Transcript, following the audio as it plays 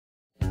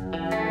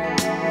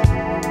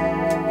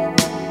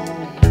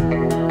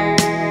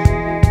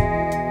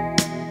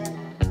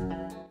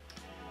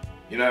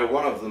know,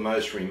 one of the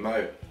most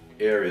remote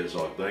areas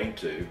I've been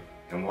to,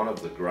 and one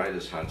of the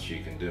greatest hunts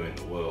you can do in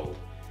the world,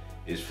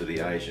 is for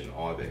the Asian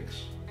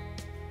Ibex.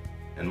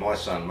 And my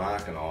son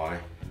Mark and I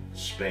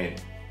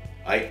spent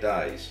 8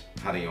 days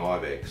hunting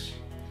Ibex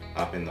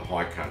up in the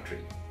high country.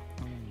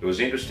 It was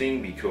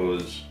interesting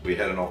because we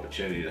had an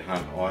opportunity to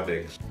hunt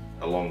Ibex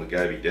along the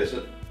Gobi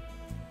Desert,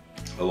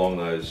 along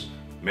those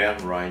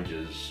mountain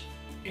ranges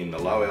in the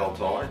low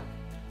Altai,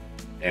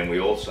 and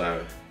we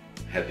also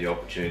had the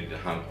opportunity to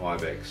hunt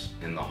Ibex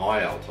in the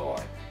high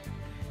Altai.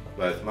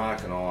 Both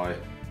Mark and I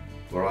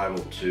were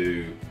able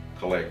to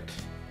collect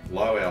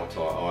low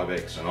Altai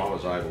Ibex, and I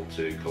was able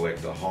to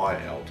collect a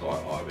high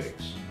Altai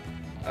Ibex,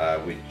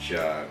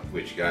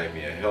 which gave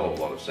me a hell of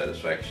a lot of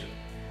satisfaction.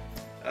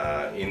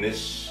 In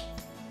this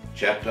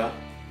chapter,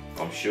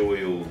 I'm sure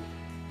you'll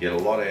get a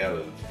lot out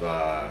of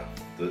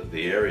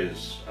the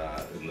areas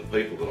and the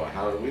people that I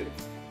hunted with,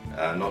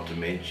 not to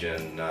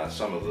mention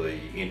some of the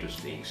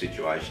interesting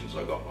situations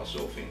I got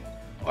myself in.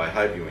 I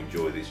hope you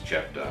enjoy this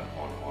chapter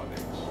on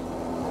Ibex.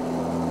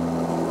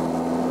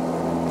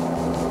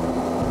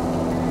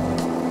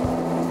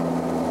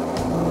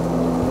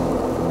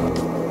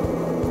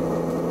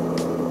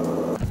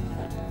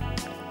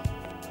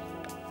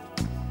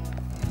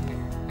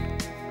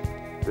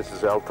 This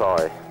is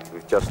Altai.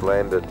 We've just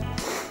landed.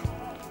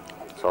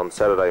 It's on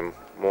Saturday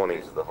morning.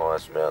 These are the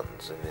highest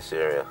mountains in this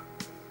area.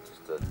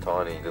 Just a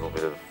tiny little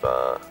bit of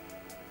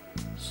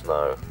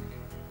snow.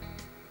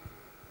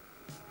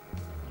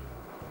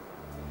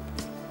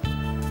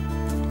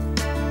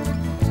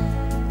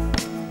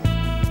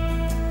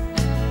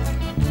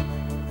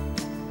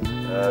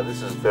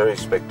 This is very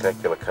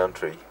spectacular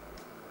country.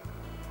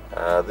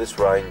 This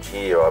range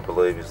here, I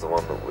believe, is the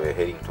one that we're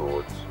heading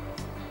towards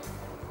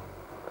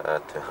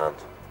to hunt.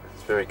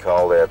 It's very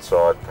cold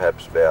outside,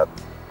 perhaps about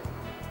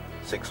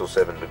 6 or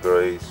 7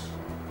 degrees,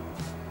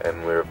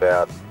 and we're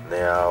about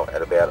now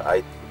at about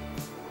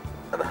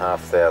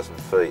 8,500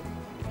 feet.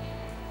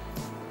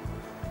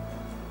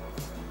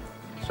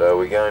 So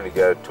we're going to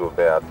go to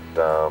about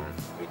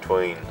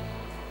between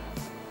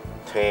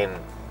 10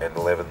 and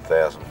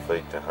 11,000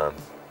 feet to hunt.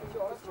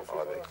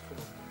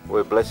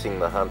 We're blessing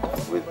the hunt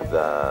with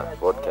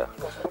vodka.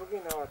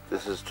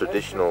 This is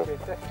traditional.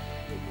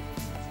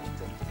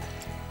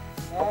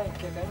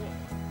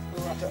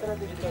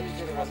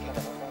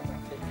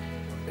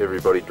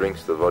 Everybody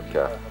drinks the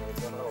vodka.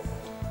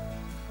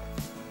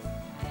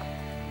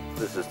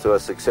 This is to a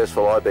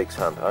successful Ibex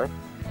hunt, eh?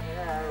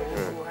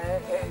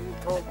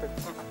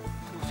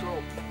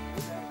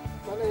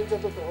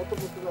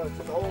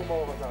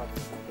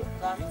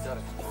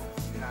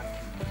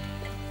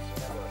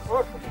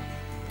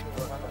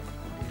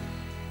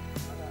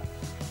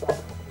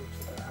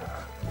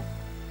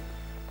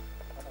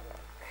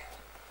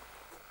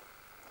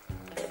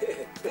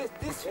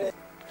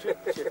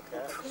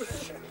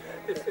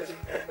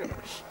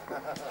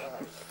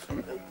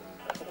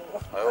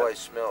 I always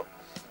smell.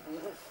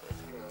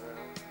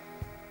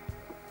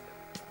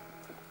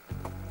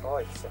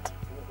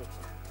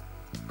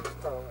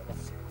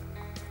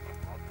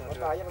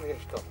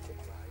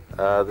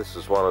 This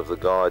is one of the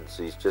guides.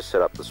 He's just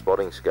set up the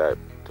spotting scope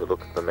to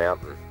look at the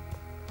mountain,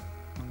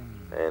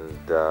 and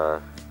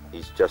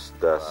he's just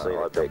seen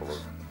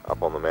Ibex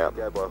up on the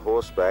mountain. We go by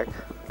horseback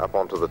up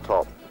onto the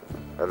top,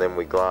 and then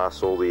we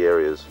glass all the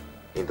areas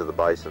into the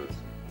basins.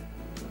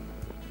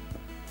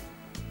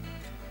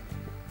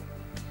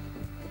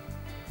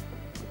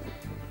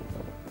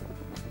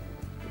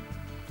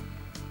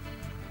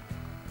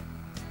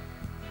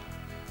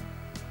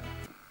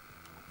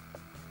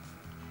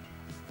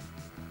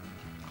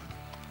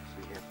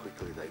 See how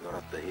quickly they got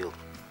up the hill.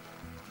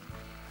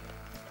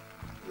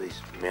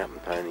 These mountain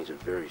ponies are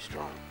very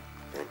strong,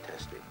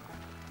 fantastic.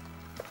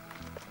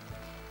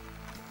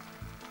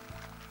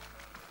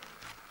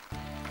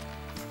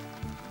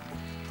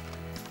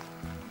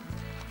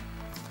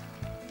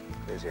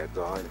 There's our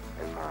guide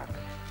and Mark.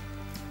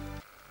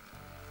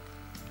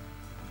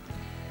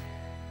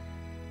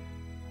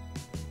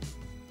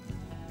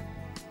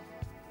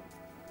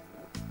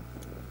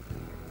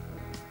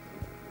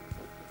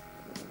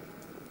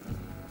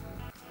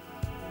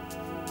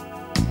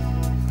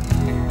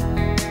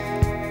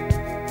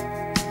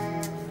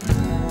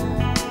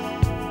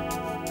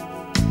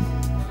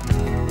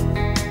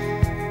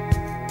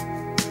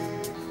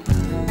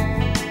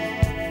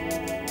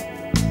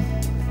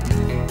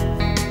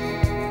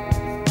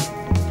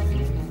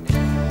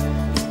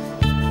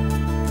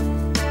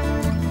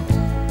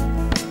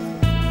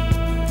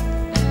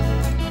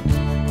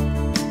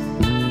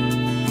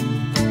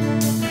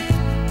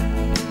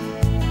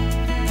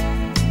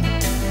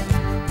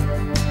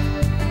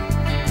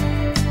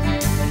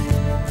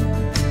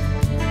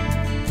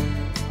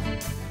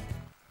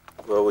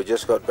 Well, we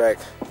just got back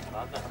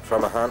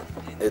from a hunt.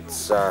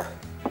 It's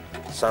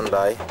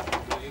Sunday,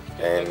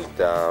 and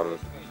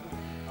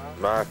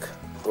Mark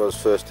was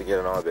first to get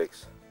an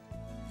Ibex.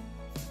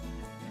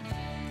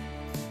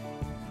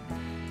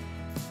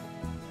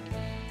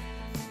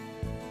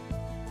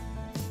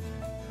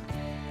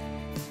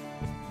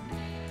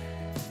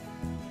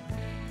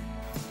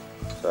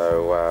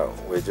 So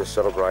we're just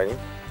celebrating,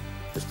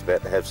 just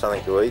about to have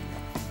something to eat.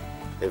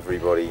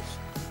 Everybody's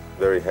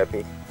very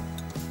happy,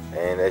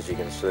 and as you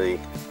can see,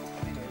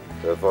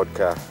 the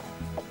vodka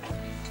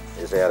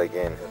is out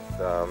again.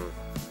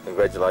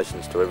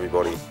 Congratulations to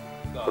everybody,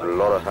 put a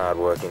lot of hard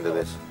work into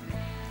this,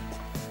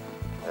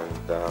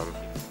 and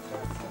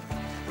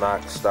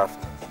Mark's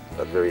stuffed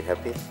but very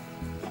happy.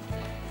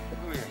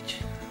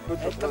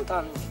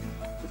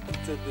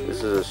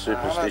 This is a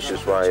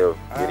superstitious way of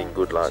getting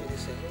good luck.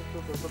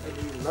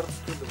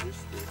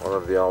 One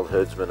of the old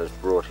herdsmen has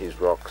brought his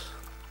rocks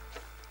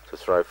to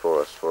throw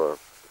for us for a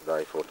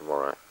day for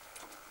tomorrow.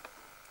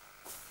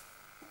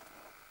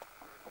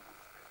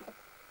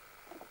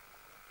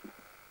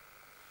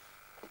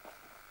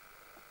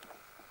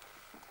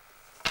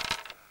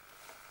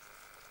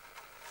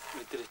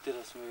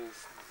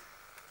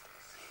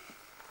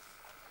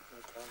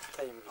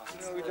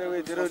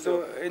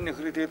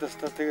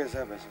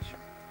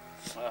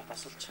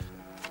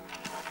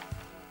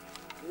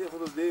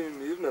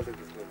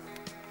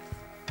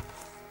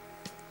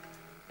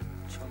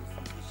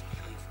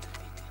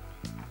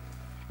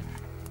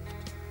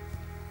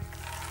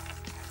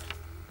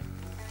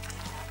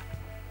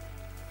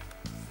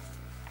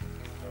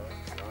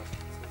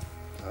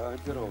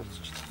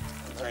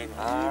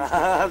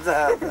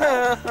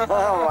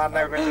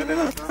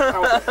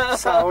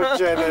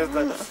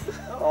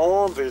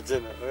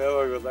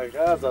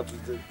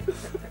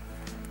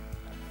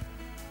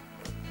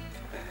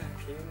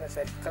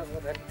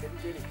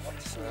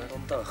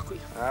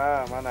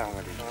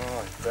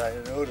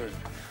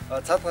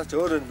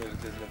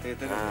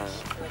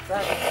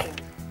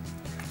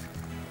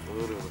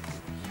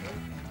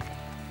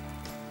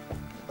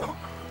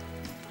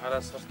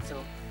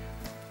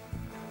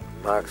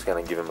 Mark's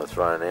going to give him a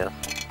throw now.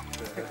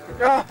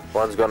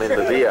 One's gone in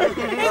the beer.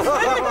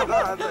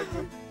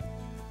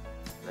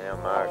 Now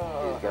Mark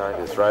is going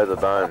to throw the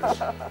bones.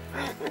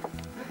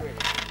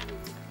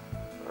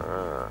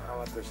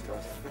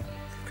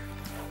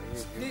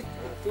 Split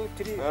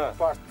into 3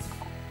 parts.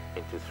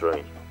 Into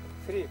 3.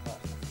 3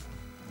 parts.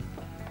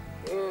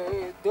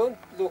 Don't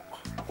look.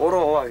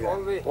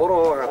 Only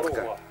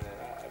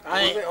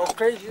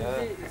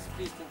occasionally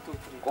split into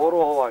 3.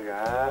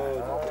 Again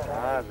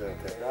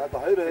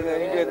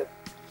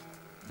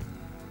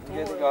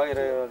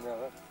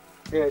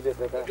split into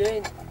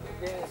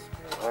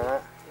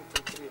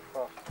 3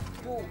 parts.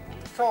 You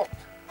thought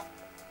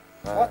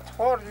what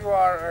for you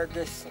are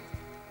guessing?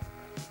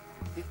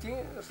 Did you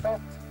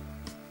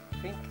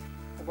think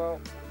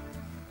about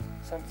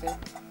something?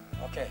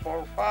 Okay.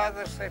 For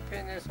father's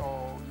happiness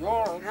or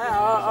your No,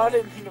 I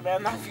didn't think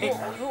about nothing. You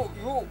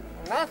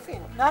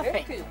nothing. Nothing.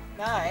 Empty.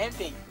 No,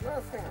 empty.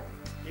 Nothing.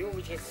 You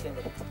just Huge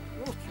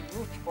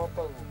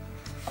bottle.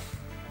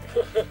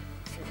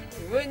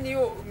 When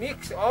you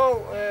mix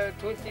all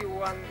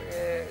 21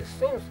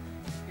 stones,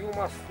 you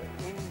must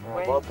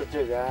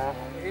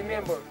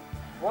remember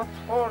what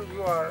for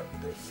you are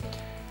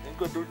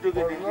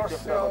for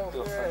yourself,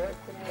 or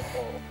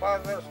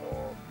fathers,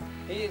 or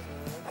his,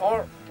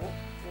 or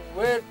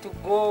where to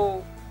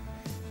go.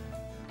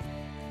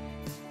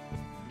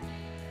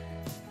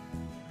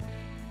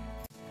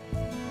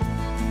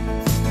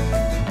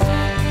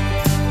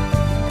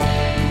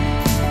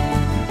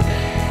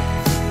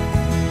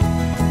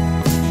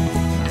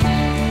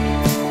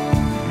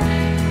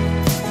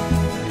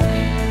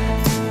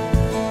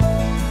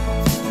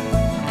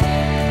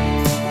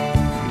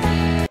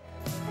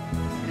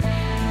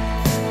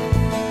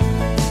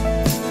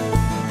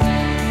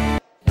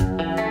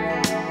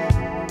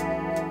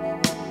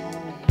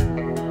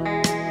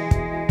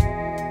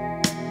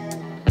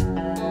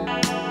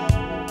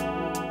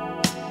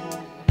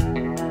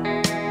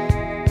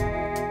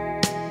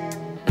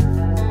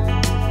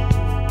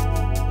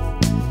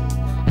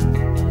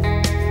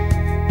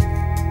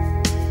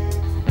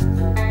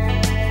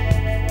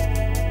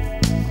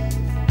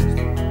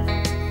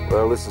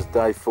 Well, this is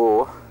day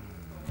 4,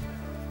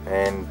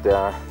 and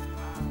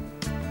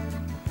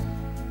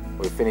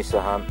we finished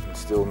the hunt and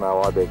still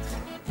no ibex.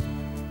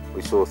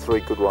 We saw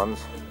 3 good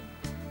ones,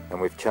 and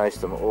we've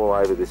chased them all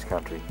over this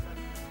country.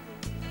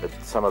 It's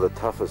some of the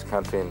toughest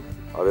country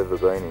I've ever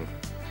been in.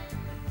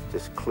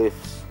 Just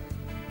cliffs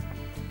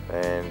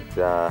and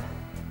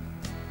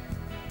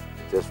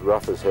just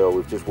rough as hell.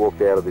 We've just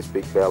walked out of this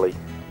big valley,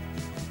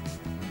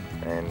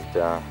 and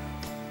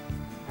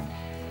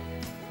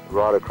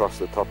right across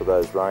the top of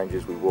those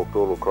ranges. We walked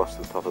all across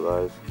the top of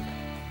those.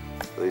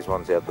 These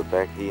ones out the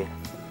back here.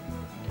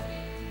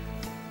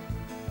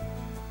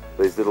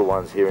 These little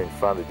ones here in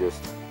front are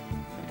just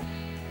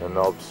the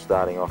knobs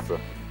starting off the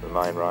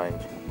main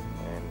range.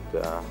 And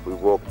we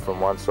walked from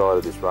one side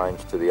of this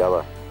range to the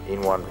other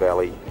in one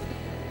valley,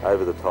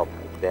 over the top,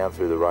 down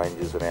through the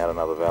ranges and out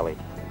another valley.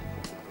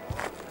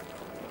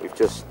 We've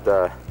just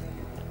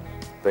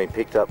been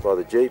picked up by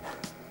the Jeep,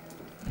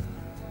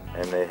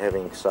 and they're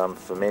having some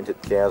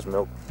fermented cow's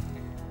milk.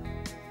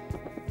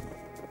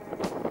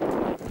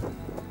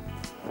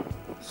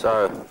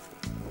 So,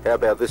 how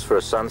about this for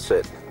a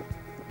sunset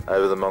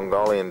over the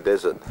Mongolian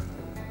desert?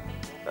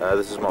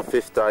 This is my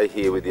 5th day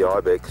here with the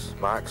Ibex.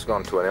 Mark's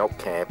gone to an elk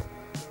camp,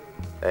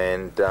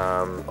 and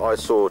I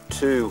saw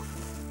 2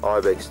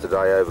 Ibex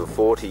today over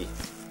 40,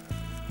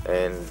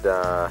 and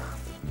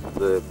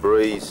the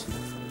breeze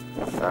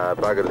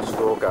buggered a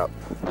stalk up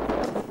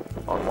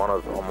on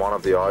one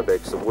of the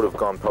Ibex that would have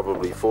gone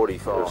probably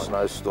 45. There are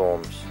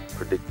snowstorms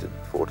predicted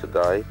for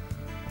today,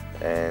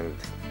 and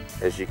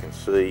as you can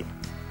see,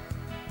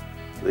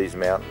 these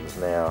mountains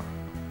now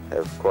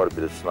have quite a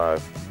bit of snow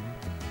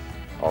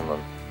on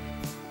them,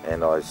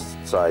 and I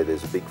say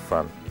there's a big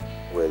front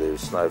where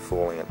there's snow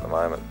falling at the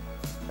moment,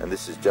 and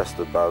this is just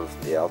above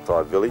the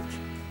Altai village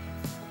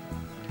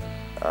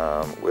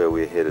where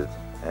we're headed,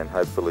 and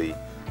hopefully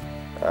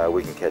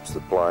we can catch the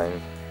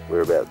plane.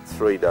 We're about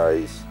 3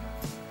 days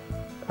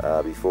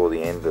before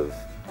the end of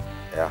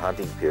our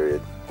hunting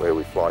period where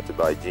we fly to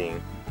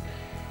Beijing,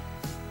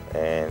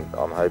 and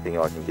I'm hoping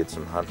I can get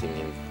some hunting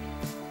in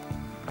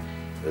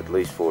at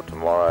least for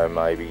tomorrow,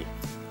 maybe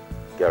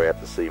go out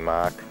to see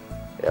Mark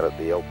out at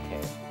the elk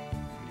camp.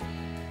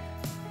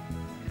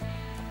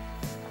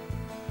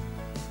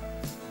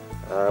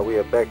 We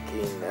are back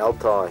in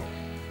Altai,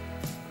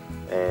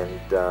 and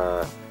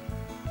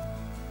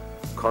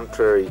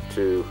contrary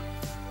to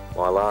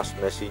my last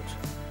message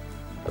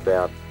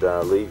about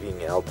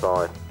leaving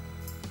Altai,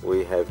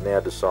 we have now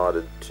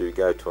decided to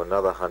go to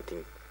another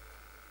hunting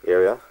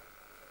area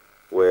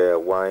where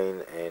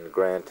Wayne and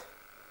Grant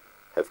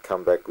have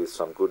come back with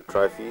some good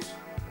trophies,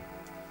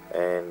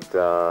 and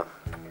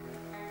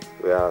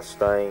we are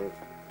staying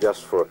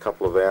just for a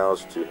couple of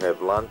hours to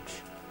have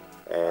lunch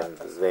and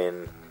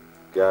then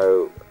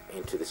go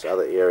into this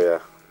other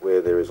area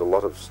where there is a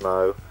lot of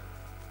snow,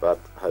 but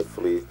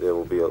hopefully there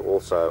will be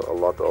also a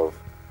lot of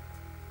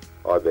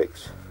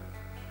Ibex.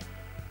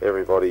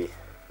 Everybody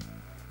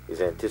is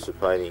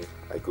anticipating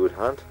a good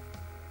hunt,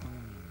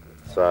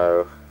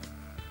 so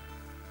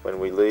when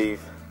we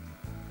leave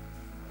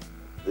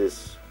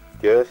this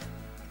yurt,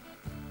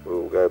 we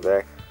will go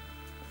back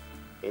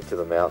into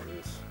the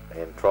mountains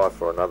and try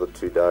for another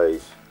 2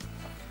 days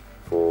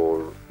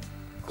for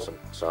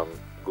some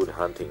good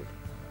hunting.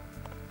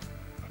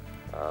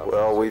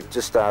 Well, we've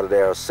just started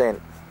our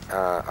ascent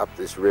up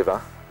this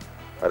river.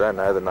 I don't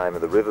know the name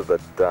of the river,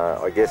 but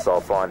I guess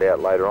I'll find out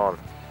later on.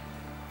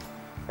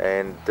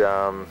 And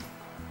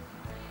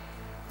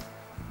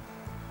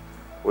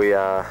we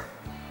are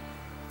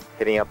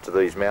heading up to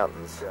these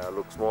mountains.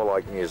 Looks more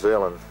like New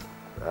Zealand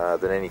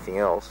than anything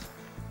else.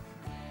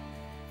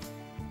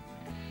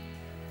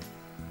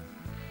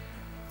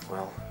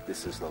 Well,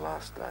 this is the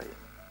last day.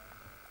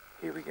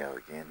 Here we go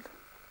again.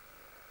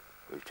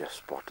 We've just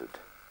spotted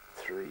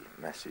 3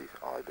 massive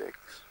Ibex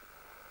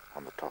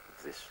on the top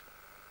of this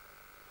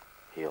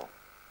hill.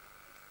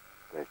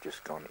 They've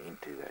just gone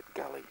into that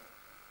gully,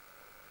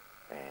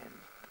 and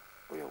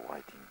we are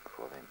waiting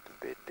for them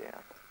to bed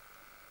down.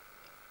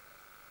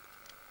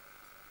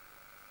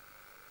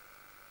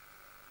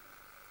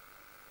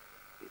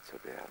 It's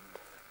about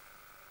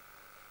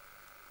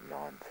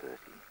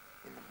 9:30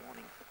 in the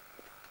morning.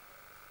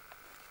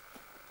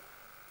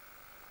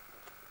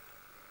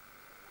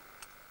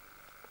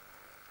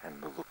 And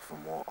we'll look for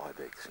more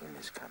Ibex in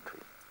this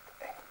country.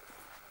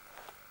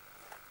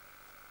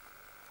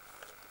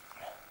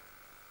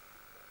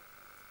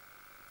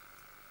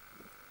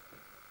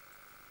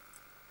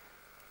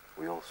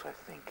 We also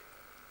think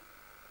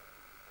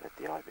that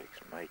the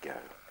Ibex may go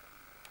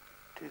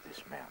to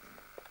this mountain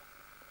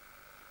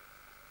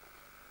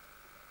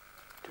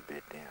to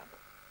bed down.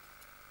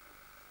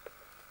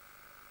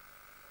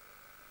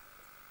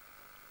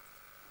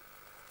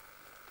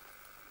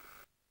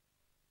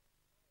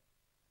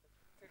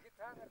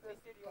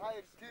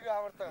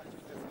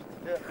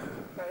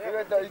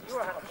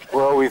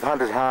 Well, we've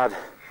hunted hard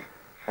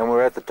and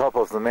we're at the top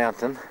of the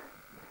mountain,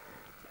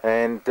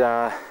 and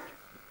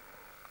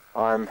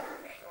I'm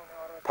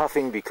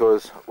puffing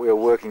because we are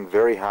working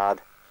very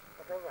hard,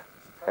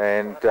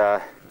 and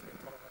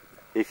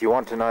if you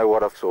want to know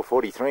what a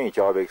 43-inch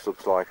Ibex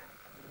looks like,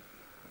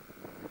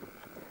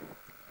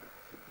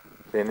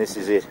 then this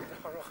is it.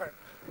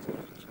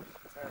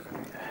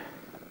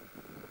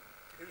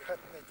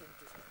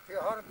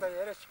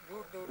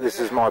 This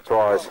is my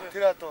prize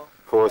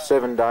for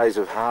 7 days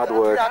of hard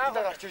work,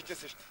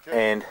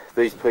 and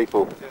these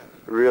people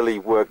really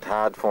worked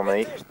hard for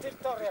me,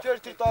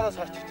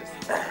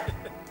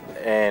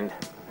 and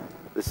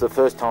this is the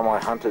first time I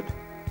hunted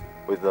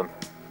with them,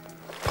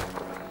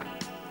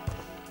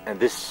 and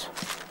this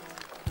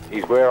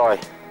is where I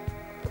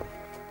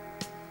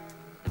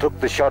took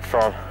the shot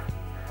from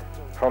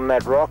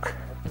that rock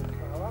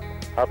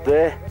up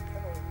there,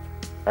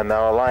 and they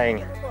were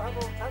laying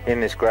in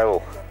this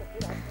gravel.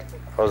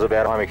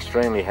 I'm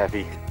extremely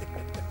happy.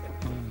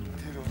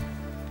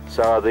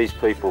 So are these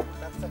people,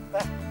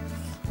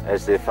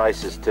 as their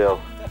faces tell.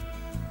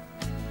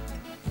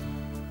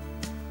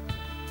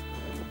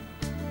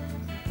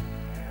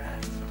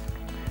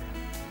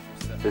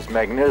 This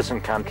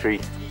magnificent country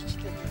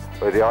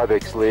where the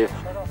Ibex live,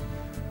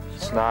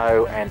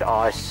 snow and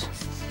ice,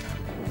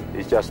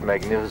 is just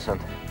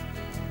magnificent.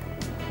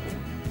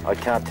 I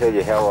can't tell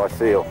you how I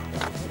feel.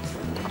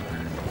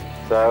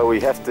 So we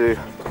have to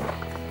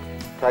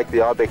take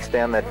the Ibex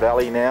down that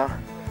valley now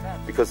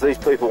because these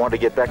people want to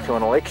get back to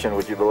an election,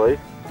 would you believe,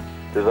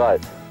 to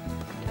vote.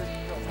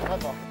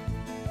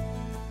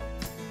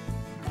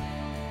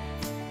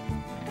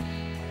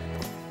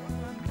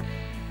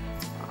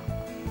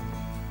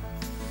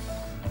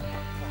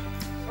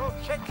 So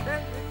check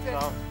hands with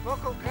the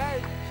local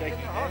guy, Shaking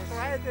and the horse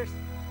hands. riders.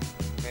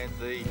 And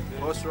the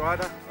horse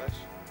rider,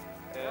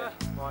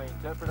 my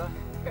interpreter,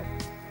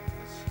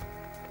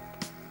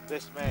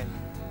 this man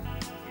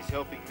is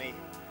helping me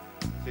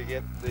to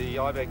get the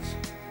Ibex,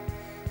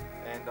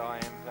 and I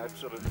am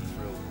absolutely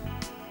thrilled.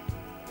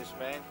 This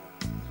man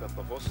has got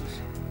the horses,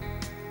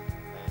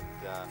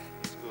 and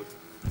it's good.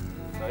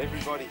 So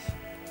everybody's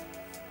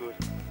good.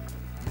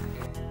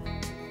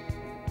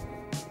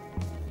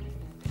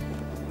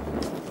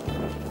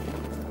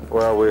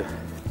 Well, we're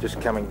just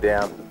coming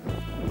down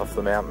off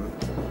the mountain.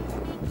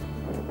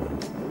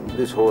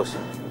 This horse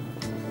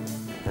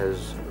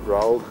has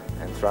rolled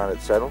and thrown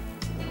its saddle,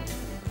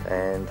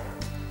 and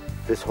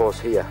this horse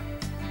here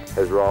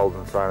has rolled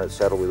and thrown its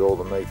saddle with all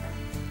the meat,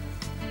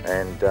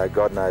 and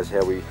God knows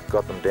how we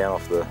got them down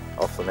off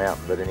the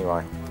mountain. But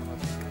anyway,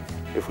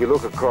 if we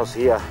look across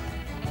here,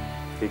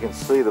 you can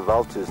see the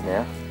vultures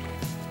now.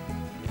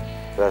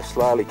 They're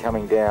slowly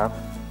coming down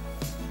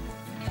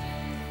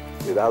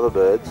with other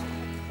birds,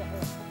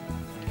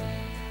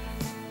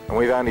 and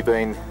we've only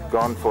been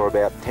gone for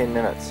about 10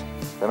 minutes.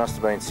 They must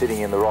have been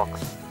sitting in the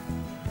rocks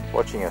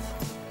watching us.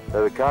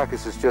 So the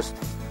carcass is just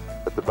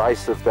at the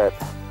base of that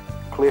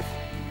cliff.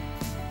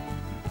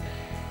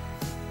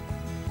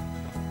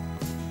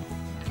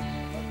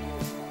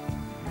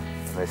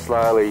 And they're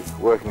slowly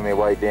working their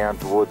way down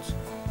towards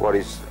what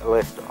is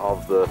left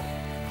of the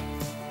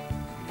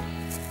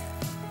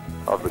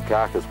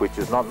carcass, which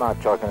is not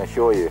much, I can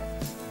assure you.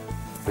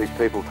 These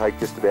people take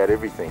just about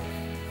everything.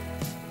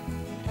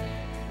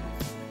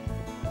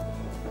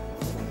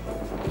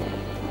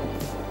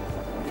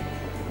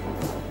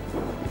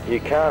 You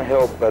can't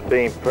help but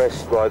be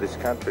impressed by this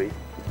country.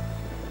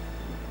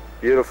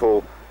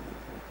 Beautiful,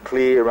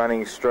 clear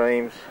running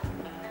streams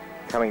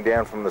coming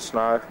down from the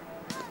snow.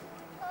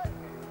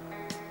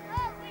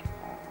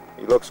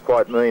 He looks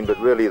quite mean, but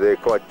really they're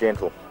quite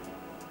gentle.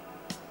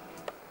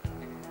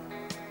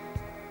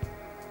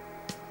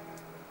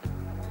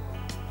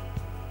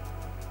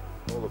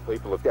 All the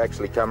people have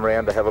actually come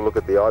around to have a look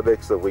at the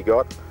Ibex that we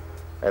got,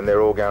 and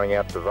they're all going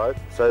out to vote.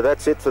 So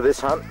that's it for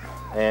this hunt.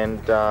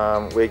 And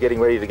we're getting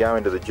ready to go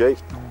into the Jeep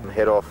and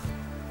head off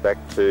back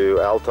to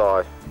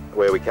Altai,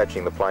 where we're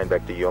catching the plane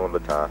back to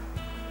Ulaanbaatar.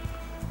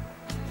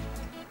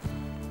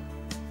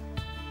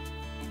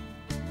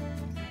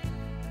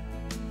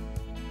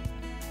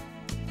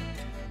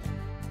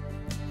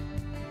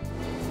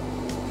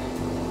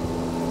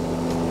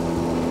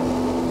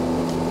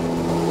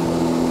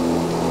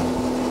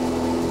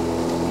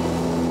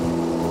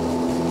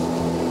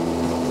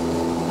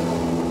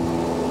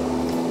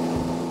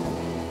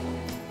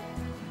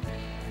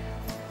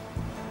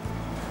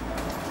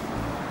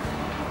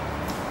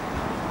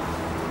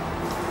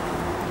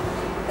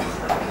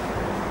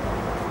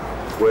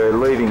 We're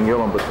leaving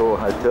Ulaanbaatar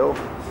Hotel,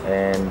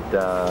 and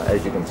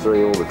as you can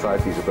see, all the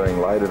trophies are being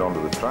loaded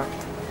onto the truck.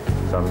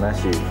 Some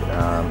massive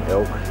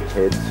elk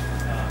heads.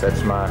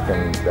 That's Mark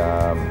and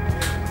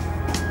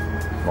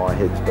my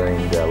head's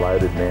being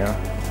loaded now.